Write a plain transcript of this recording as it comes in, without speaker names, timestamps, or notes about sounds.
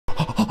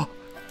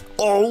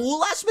Oh,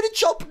 last minute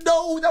jump.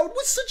 No, that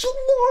was such a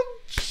long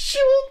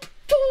jump.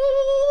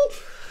 Oh.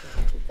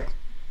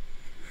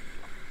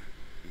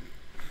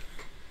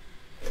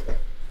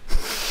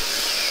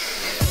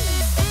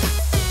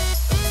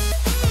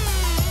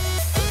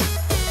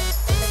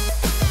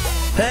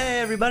 Hey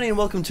everybody, and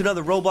welcome to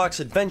another Roblox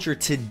adventure.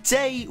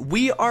 Today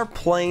we are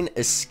playing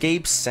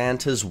Escape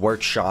Santa's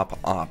Workshop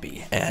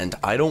Obby, and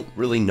I don't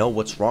really know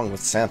what's wrong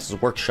with Santa's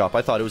Workshop.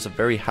 I thought it was a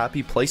very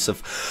happy place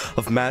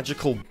of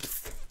magical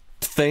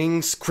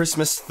things,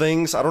 Christmas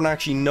things. I don't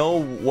actually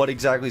know what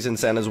exactly is in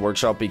Santa's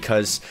Workshop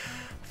because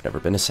I've never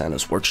been to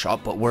Santa's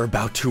Workshop, but we're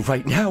about to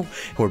right now.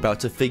 We're about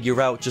to figure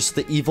out just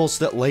the evils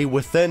that lay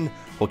within.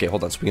 Okay,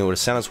 hold on. So we can go to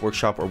Santa's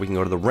Workshop or we can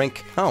go to the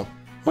rink. Oh.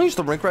 Well, here's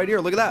the rink right here.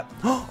 Look at that.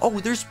 Oh,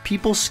 there's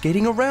people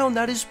skating around.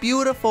 That is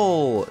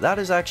beautiful. That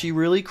is actually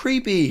really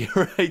creepy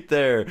right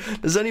there.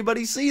 Does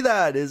anybody see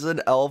that? Is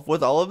an elf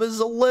with all of his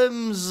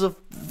limbs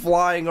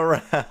flying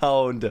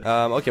around.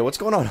 Okay, what's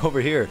going on over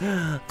here?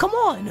 Come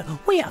on,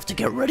 we have to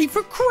get ready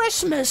for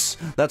Christmas.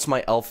 That's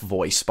my elf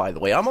voice, by the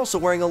way. I'm also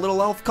wearing a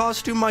little elf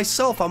costume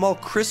myself. I'm all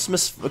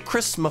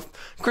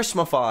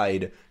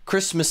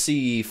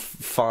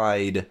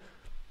Christmasified.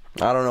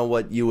 I don't know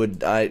what you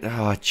would, oh,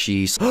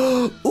 jeez.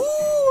 Ooh!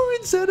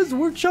 Santa's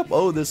Workshop.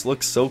 Oh, this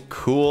looks so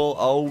cool.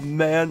 Oh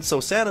man.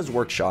 So Santa's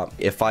Workshop,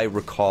 if I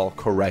recall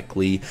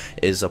correctly,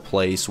 is a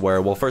place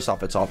where, well, first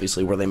off, it's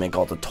obviously where they make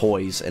all the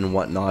toys and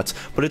whatnot,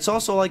 but it's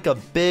also like a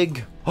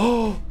big,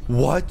 oh,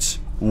 what?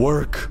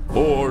 Work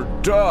or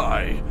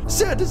die.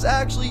 Santa's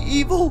actually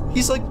evil.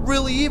 He's like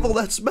really evil.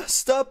 That's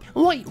messed up.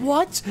 Wait,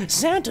 what?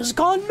 Santa's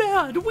gone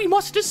mad. We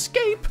must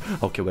escape.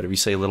 Okay, whatever you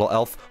say, little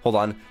elf. Hold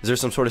on. Is there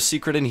some sort of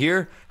secret in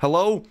here?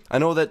 Hello? I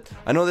know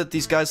that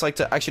these guys like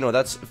to, actually no,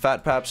 that's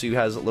Fat Paps who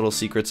has little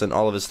secrets and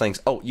all of his things.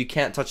 Oh, you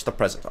can't touch the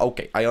present.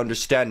 Okay, I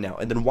understand now.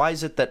 And then why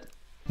is it that,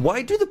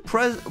 why do the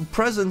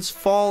presents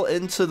fall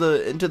into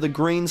the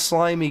green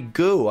slimy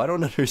goo? I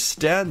don't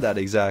understand that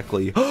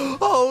exactly.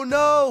 Oh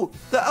no!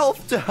 The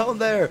elf down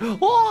there!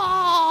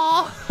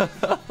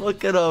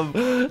 Look at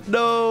him!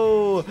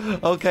 No!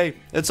 Okay,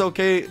 it's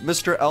okay,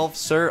 Mr. Elf,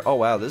 sir. Oh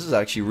wow, this is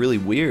actually really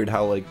weird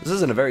how, like, this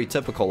isn't a very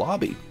typical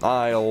lobby.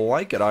 I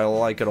like it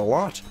a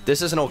lot.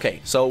 This isn't okay.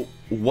 So,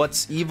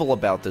 what's evil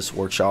about this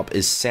workshop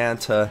is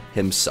Santa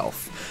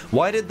himself.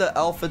 Why did the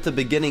elf at the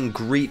beginning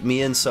greet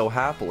me in so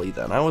happily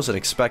then? I wasn't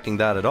expecting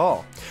that at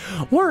all.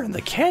 We're in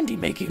the candy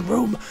making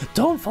room.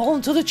 Don't fall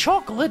into the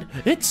chocolate.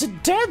 It's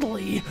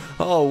deadly.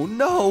 Oh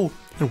no.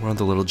 And we're on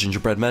the little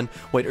gingerbread men.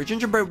 Wait, are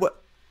gingerbread what?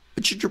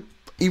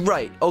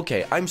 Right,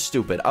 okay, I'm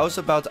stupid. I was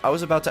about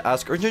to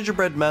ask, are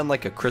gingerbread men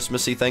like a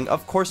Christmassy thing?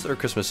 Of course they're a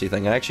Christmassy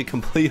thing. I actually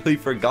completely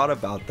forgot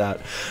about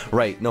that.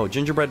 Right, no,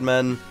 gingerbread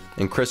men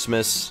and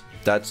Christmas,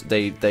 that's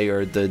they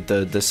are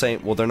the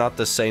same. Well, they're not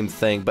the same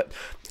thing, but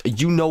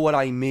you know what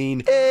I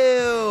mean.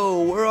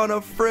 Ew, we're on a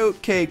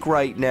fruitcake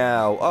right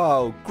now.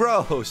 Oh,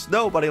 gross.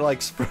 Nobody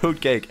likes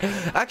fruitcake.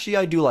 Actually,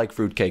 I do like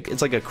fruitcake.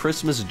 It's like a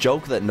Christmas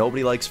joke that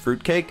nobody likes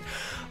fruitcake,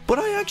 but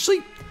I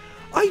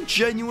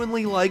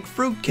genuinely like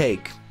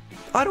fruitcake.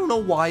 I don't know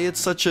why it's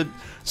such a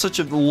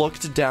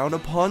looked down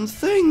upon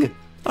thing.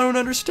 I don't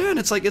understand.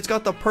 It's like it's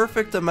got the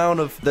perfect amount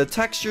of, the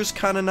texture's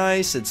kind of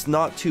nice. It's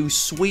not too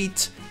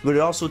sweet, but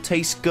it also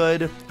tastes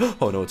good.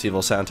 Oh no, it's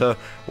evil Santa.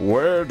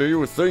 Where do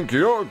you think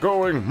you're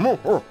going?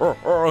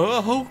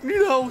 Oh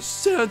no,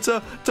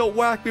 Santa, don't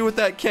whack me with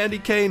that candy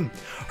cane.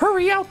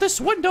 Hurry out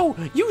this window.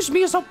 Use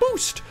me as a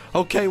boost.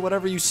 Okay,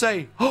 whatever you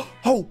say.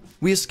 Oh,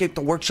 we escaped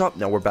the workshop.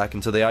 Now we're back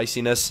into the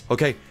iciness.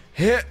 Okay,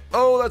 hit.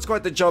 Oh, that's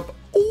quite the jump.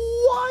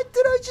 What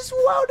did I just,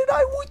 wow, did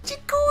I want to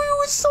go? It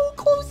was so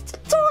close to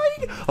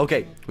dying.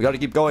 Okay, we gotta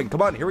keep going.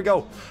 Come on, here we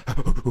go.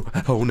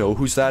 Oh no,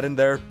 who's that in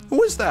there?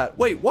 Who is that?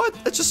 Wait, what?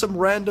 That's just some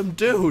random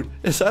dude.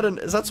 Is that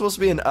supposed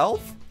to be an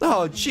elf?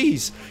 Oh,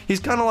 jeez. He's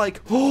kind of like,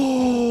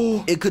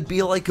 oh, it could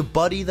be like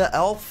Buddy the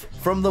Elf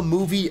from the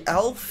movie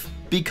Elf,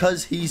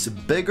 because he's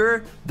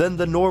bigger than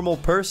the normal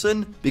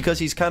person, because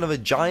he's kind of a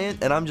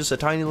giant and I'm just a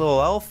tiny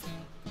little elf.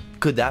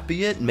 Could that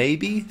be it?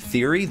 Maybe?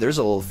 Theory? There's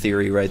a little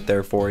theory right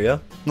there for you. I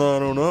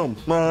don't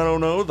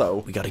know,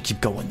 though. We gotta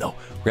keep going, though.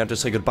 We're gonna have to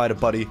say goodbye to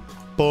Buddy.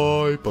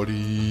 Bye,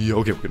 Buddy.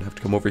 Okay, we're gonna have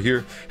to come over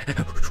here.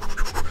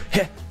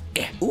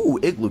 Ooh,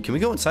 igloo. Can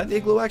we go inside the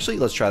igloo, actually?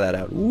 Let's try that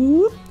out.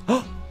 Ooh.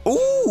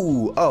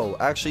 Ooh. Oh,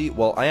 actually,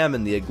 well, I am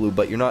in the igloo,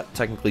 but you're not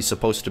technically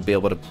supposed to be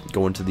able to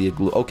go into the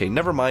igloo. Okay,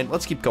 never mind.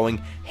 Let's keep going.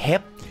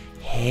 Hip.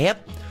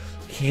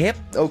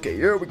 Okay,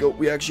 here we go.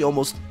 We actually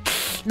almost...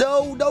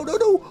 No.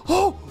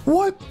 Oh,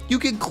 what? You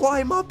can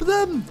climb up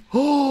them.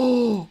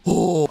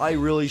 Oh, I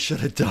really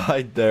should have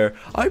died there.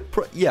 I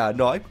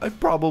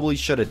probably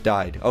should have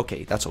died.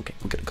 Okay, that's okay.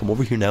 We're gonna come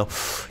over here now.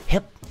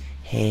 Hip.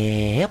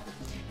 Whoa,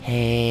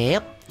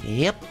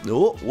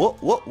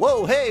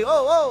 hey,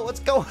 whoa, what's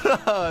going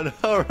on?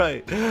 All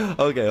right.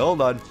 Okay,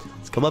 hold on.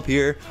 Let's come up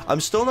here. I'm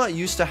still not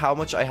used to how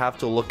much I have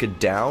to look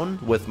down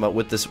with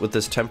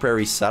this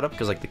temporary setup,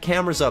 because like the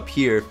camera's up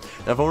here,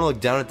 and if I want to look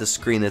down at the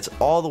screen, it's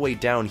all the way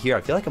down here.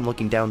 I feel like I'm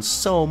looking down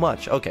so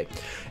much. Okay,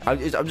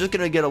 I'm just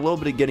gonna get a little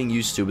bit of getting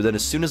used to, but then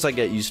as soon as I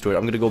get used to it,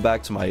 I'm gonna go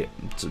back to my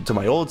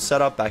old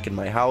setup back in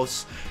my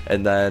house,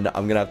 and then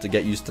I'm gonna have to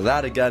get used to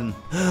that again.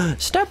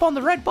 Step on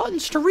the red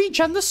buttons to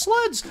regen the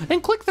sleds,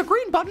 and click the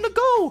green button to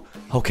go.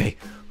 Okay,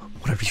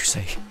 whatever you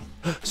say.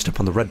 Step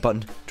on the red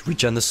button to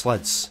regen the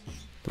sleds.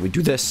 Then we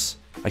do this.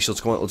 Actually,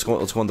 let's go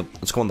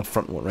on the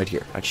front one right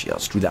here. Actually, yeah,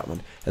 let's do that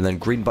one. And then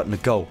green button to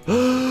go.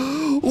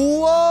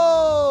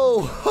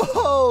 Whoa!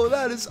 Oh,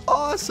 that is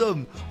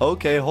awesome.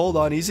 Okay, hold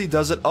on. Easy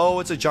does it. Oh,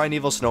 it's a giant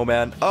evil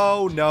snowman.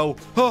 Oh no.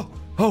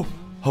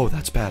 Oh,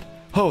 that's bad.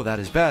 Oh, that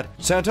is bad.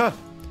 Santa,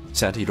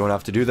 you don't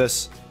have to do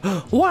this.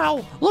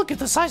 Wow, look at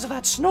the size of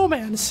that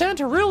snowman.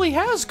 Santa really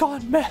has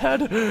gone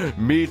mad.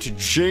 Meet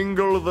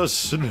Jingle the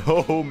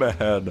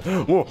Snowman.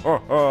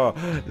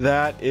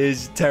 That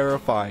is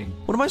terrifying.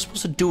 What am I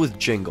supposed to do with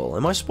Jingle?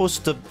 Am I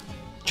supposed to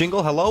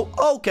Jingle, hello?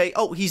 Okay.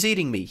 Oh, he's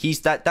eating me.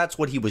 That's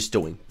what he was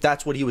doing.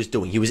 That's what he was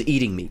doing. He was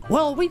eating me.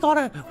 Well, wait.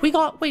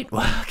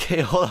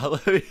 Okay, hold on.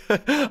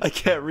 I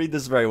can't read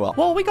this very well.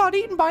 Well, we got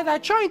eaten by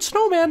that giant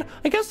snowman.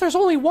 I guess there's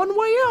only one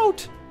way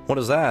out. What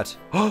is that?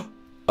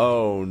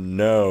 Oh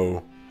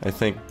no. I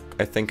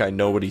think I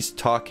know what he's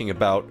talking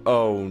about.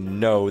 Oh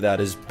no, that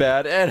is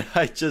bad. And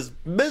I just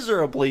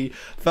miserably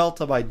fell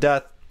to my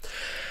death.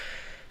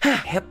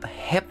 Hip.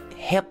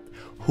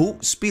 Who?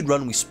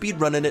 Speedrun. We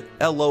speedrunning it.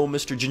 Hello,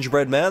 Mr.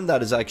 Gingerbread Man.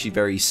 That is actually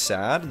very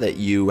sad that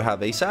you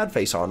have a sad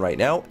face on right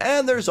now.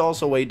 And there's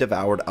also a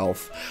devoured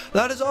elf.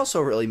 That is also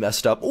really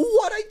messed up.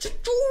 What?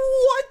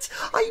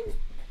 I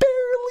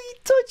barely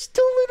touched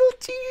a little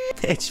tear.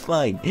 That's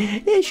fine.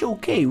 It's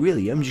okay,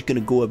 really. I'm just gonna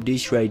go up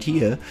this right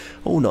here.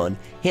 Hold on.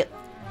 Hip.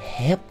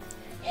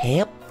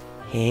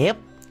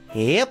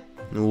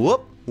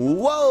 Whoop.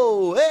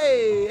 Whoa,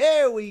 hey,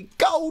 there we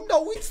go.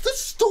 No, it's the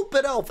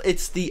stupid elf.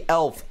 It's the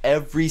elf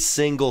every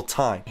single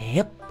time.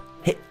 Hip.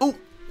 Ooh,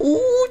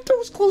 that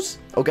was close.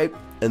 Okay,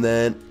 and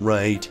then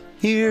right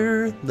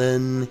here,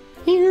 then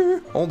here.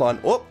 Hold on.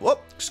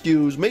 Whoop,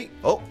 excuse me.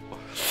 Oh,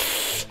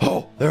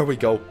 there we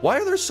go. Why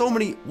are there so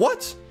many,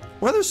 what?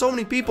 Why are there so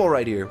many people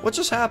right here? What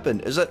just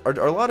happened? Are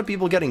a lot of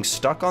people getting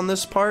stuck on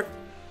this part?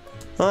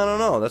 I don't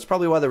know. That's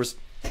probably why there was...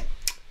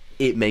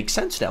 It makes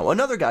sense now.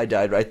 Another guy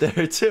died right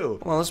there too.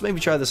 Well, let's maybe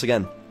try this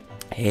again.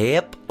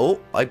 Yep. Oh,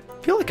 I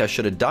feel like I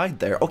should have died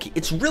there. Okay,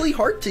 it's really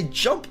hard to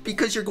jump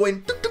because you're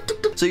going...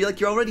 So you're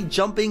already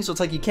jumping, so it's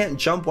like you can't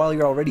jump while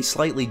you're already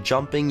slightly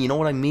jumping. You know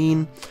what I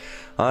mean?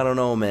 I don't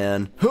know,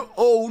 man.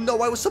 Oh,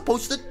 no, I was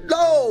supposed to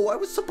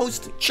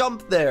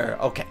jump there.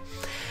 Okay.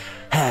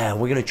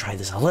 We're gonna try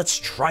this. Let's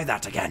try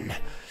that again.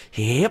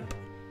 Yep.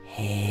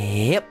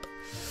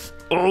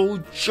 Oh,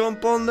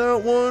 jump on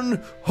that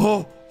one.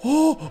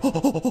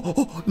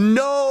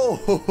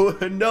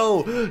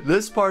 No,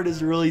 this part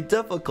is really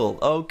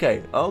difficult.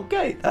 Okay,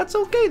 that's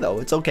okay though.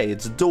 It's okay,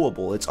 it's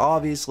doable. It's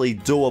obviously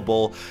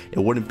doable. It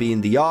wouldn't be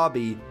in the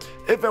obby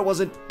if it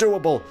wasn't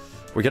doable.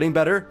 We're getting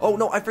better. Oh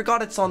no, I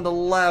forgot it's on the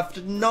left.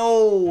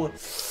 No.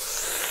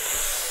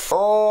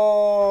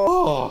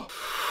 Oh.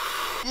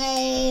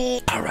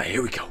 All right,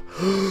 here we go.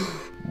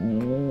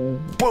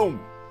 Boom.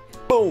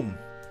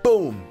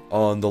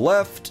 On the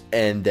left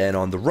and then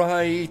on the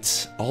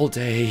right. All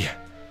day.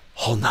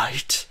 All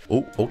night.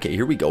 Oh, okay,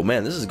 here we go.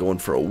 Man, this is going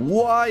for a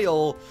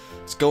while.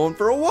 It's going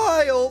for a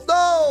while.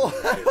 No,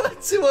 I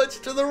went too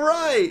much to the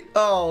right.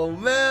 Oh,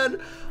 man.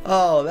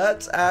 Oh,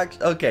 that's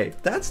okay,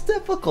 that's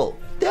difficult.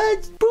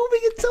 That's proving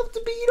itself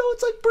to be,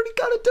 it's like pretty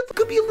kind of difficult.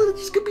 Could be a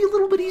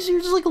little bit easier,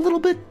 just like a little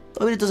bit.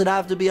 I mean, it doesn't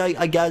have to be,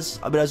 I guess.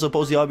 I mean, I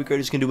suppose the obby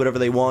creators can do whatever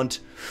they want.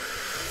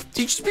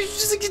 Just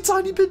like a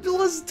tiny bit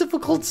less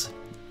difficult.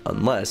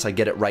 Unless I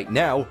get it right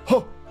now.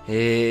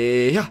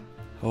 Hey,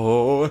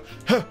 oh,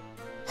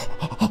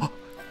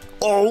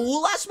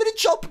 last minute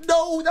jump.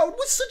 No, that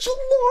was such a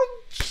long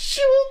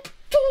jump.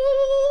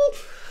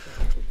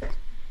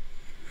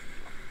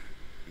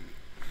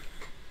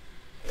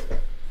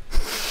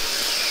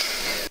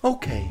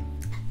 Okay,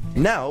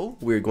 now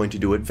we're going to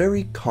do it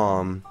very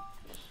calm,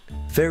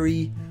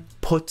 very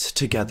put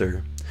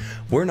together.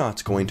 We're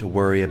not going to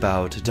worry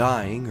about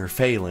dying or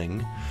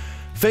failing.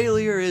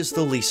 Failure is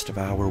the least of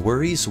our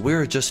worries.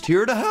 We're just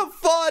here to have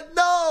fun.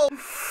 No!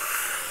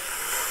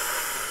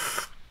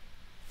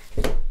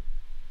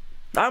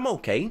 I'm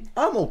okay.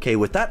 I'm okay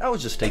with that. I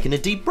was just taking a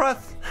deep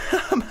breath.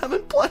 I'm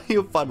having plenty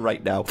of fun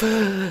right now.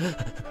 Okay,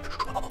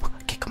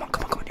 come on.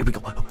 Here we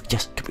go.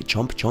 Yes, can we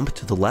jump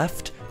to the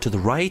left, to the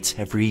right,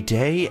 every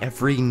day,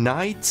 every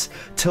night,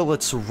 till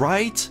it's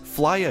right?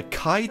 Fly a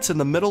kite in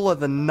the middle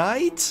of the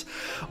night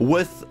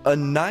with a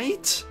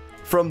knight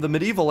from the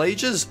medieval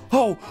ages?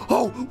 Oh,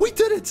 we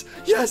did it!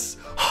 Yes!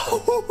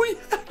 Oh, we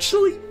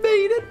actually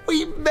made it!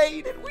 We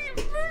made it!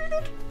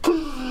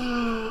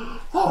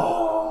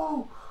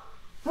 Oh!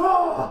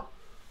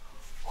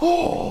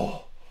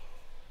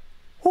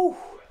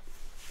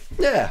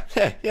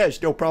 Yeah,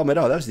 it's no problem at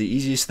all. That was the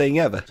easiest thing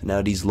ever. So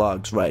now these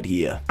logs right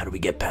here. How do we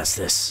get past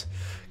this?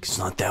 It's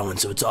not that one,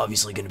 so it's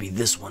obviously gonna be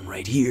this one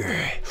right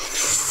here.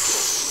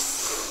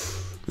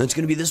 It's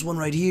gonna be this one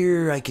right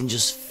here. I can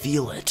just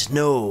feel it.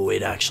 No,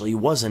 it actually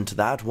wasn't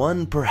that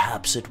one.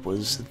 Perhaps it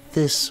was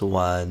this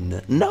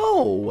one.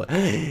 No!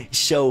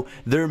 So,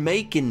 they're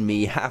making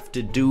me have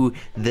to do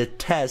the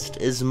test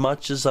as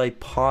much as I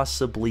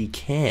possibly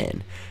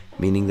can.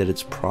 Meaning that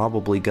it's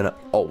probably gonna...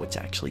 Oh, it's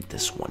actually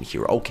this one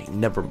here. Okay,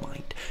 never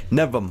mind.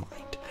 Never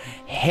mind.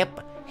 Hip,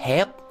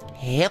 hip,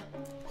 hip,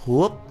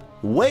 whoop.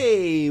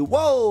 Way,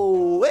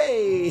 whoa,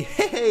 way,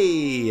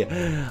 hey,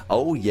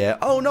 oh yeah,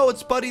 oh no,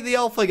 it's Buddy the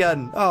Elf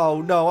again. Oh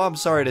no, I'm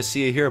sorry to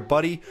see you here,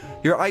 Buddy.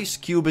 Your ice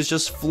cube is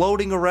just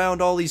floating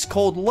around all these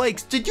cold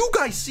lakes. Did you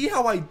guys see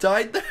how I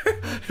died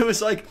there? It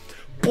was like,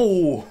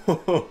 oh,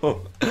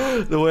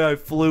 the way I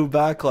flew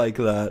back like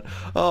that.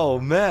 Oh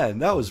man,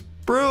 that was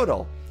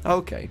brutal.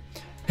 Okay,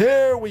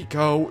 here we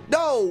go.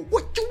 No,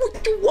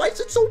 why is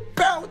it so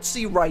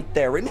bouncy right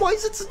there? And why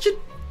is it such a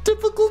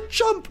difficult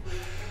jump?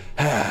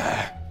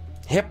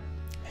 Hip,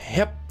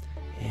 hip,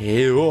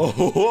 hey, whoa,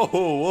 whoa,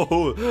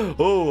 whoa,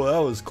 oh, that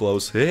was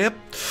close. Hip,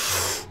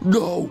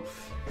 no.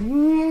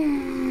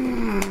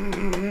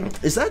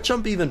 Is that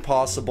jump even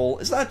possible?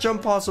 Is that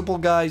jump possible,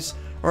 guys?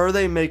 Or are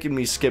they making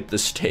me skip the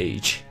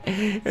stage?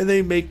 Are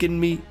they making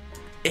me,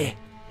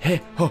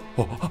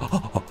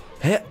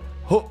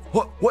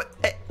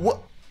 what?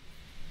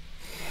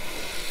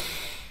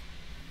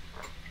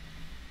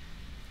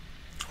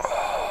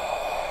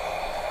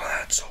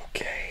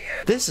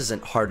 This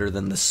isn't harder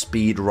than the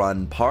speed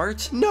run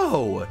part.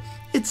 No,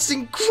 it's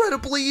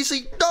incredibly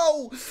easy.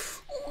 No.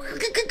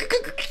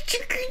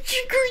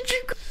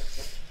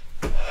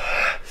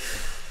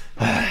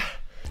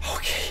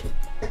 Okay.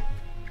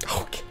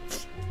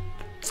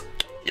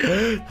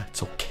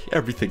 That's okay.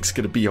 Everything's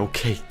gonna be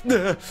okay.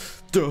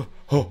 Yes.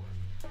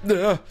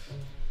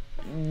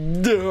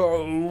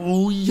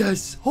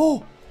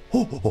 Oh.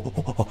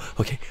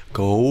 Okay.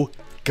 Go.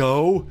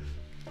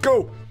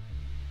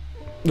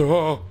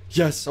 Oh,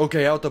 yes,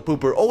 okay, out the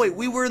pooper. Oh wait,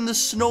 we were in the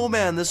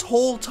snowman this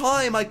whole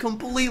time. I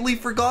completely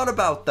forgot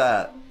about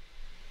that.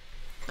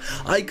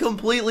 I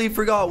completely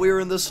forgot we were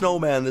in the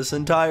snowman this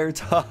entire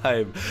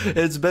time.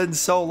 It's been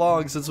so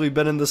long since we've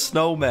been in the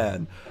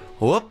snowman.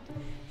 Whoop.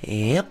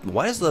 Yep.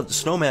 Why is the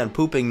snowman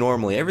pooping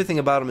normally? Everything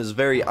about him is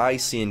very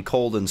icy and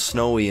cold and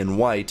snowy and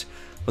white.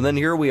 But then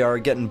here we are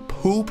getting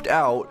pooped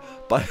out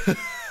by...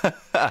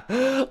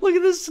 Look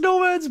at this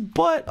snowman's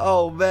butt.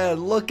 Oh man,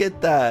 look at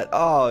that.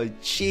 Oh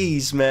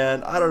jeez,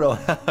 man, I don't know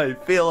how I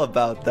feel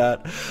about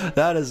that.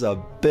 That is a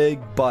big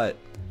butt.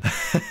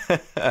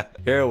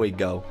 Here we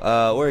go.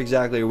 Where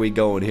exactly are we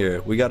going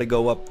here? We gotta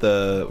go up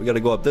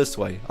this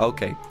way.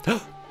 Okay.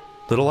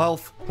 Little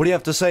elf, what do you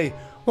have to say?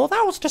 Well,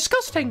 that was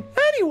disgusting.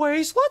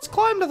 Anyways, let's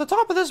climb to the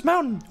top of this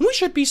mountain. We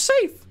should be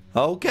safe.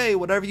 Okay,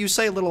 whatever you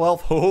say, little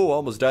elf. Oh,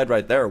 almost died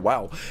right there.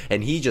 Wow.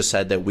 And he just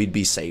said that we'd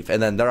be safe.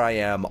 And then there I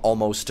am,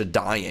 almost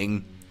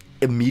dying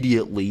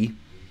immediately.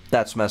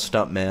 That's messed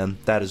up, man.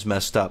 That is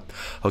messed up.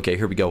 Okay,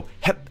 here we go.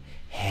 Hep,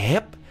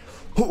 hep.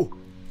 Ooh,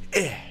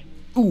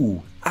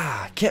 ooh,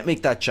 can't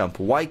make that jump.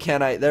 Why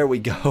can't I? There we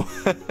go.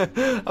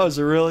 I was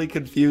really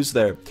confused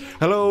there.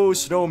 Hello,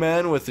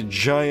 snowman with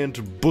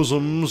giant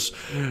bosoms.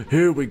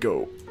 Here we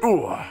go.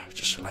 Oh,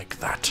 just like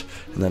that.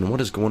 And then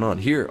what is going on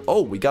here?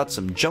 Oh, we got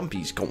some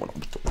jumpies going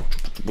on.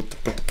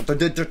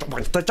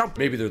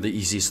 Maybe they're the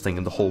easiest thing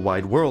in the whole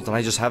wide world, and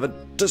I just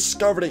haven't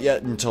discovered it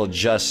yet until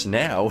just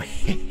now.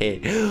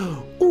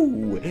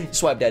 Ooh,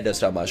 swipe that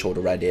dust off my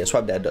shoulder right there.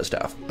 Swipe that dust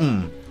off.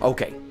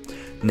 Okay,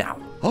 now.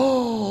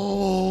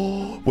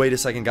 Oh, wait a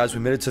second, guys.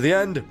 We made it to the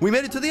end. We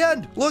made it to the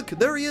end. Look,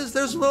 there he is.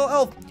 There's a little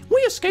elf. We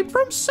escaped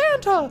from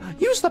Santa.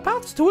 Use the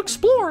paths to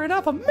explore and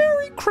have a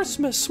Merry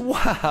Christmas.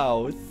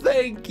 Wow,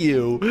 thank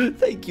you.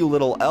 Thank you,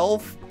 little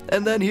elf.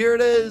 And then here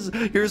it is.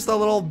 Here's the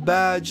little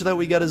badge that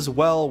we get as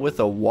well with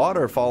a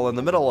waterfall in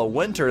the middle of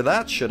winter.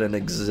 That shouldn't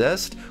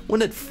exist.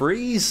 Wouldn't it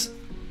freeze?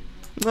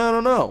 I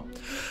don't know.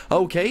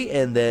 Okay,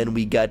 and then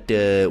we got,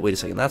 wait a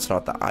second, that's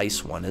not the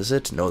ice one, is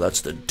it? No, that's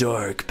the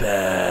dark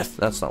path.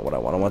 That's not what I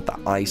want. I want the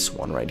ice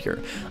one right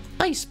here.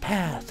 Ice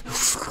path.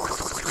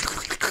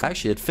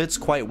 Actually, it fits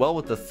quite well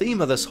with the theme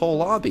of this whole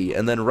lobby.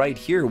 And then right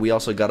here, we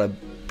also got a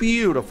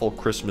beautiful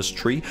Christmas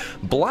tree.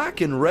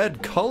 Black and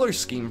red color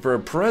scheme for a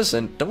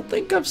present. Don't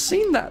think I've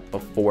seen that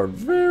before.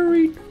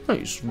 Very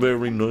nice,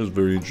 very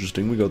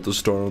interesting. We got the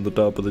star on the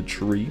top of the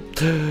tree.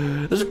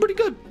 This is pretty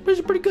good. This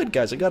is pretty good,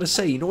 guys. I gotta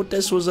say, you know what?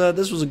 This was a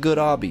good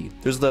obby.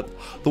 There's the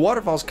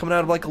waterfall's coming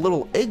out of like a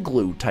little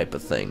igloo type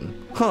of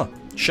thing. Huh.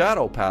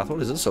 Shadow path. What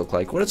does this look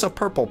like? What is a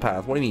purple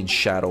path? What do you mean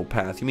shadow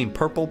path? You mean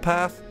purple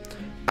path?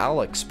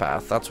 Alex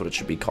path, that's what it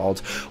should be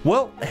called.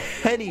 Well,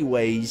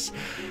 anyways,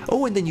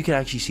 oh, and then you can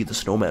actually see the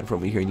snowman from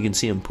over here, and you can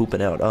see him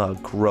pooping out. Oh,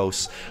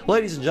 gross.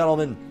 Ladies and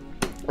gentlemen,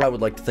 I would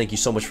like to thank you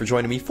so much for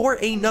joining me for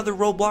another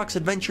Roblox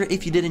adventure.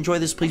 If you did enjoy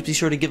this, please be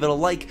sure to give it a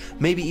like,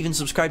 maybe even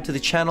subscribe to the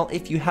channel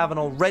if you haven't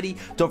already.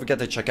 Don't forget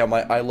to check out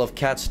my I Love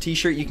Cats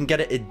t-shirt. You can get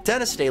it at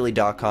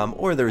DennisDaily.com,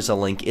 or there's a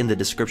link in the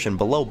description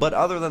below. But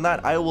other than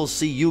that, I will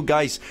see you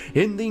guys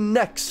in the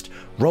next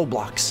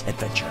Roblox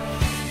adventure.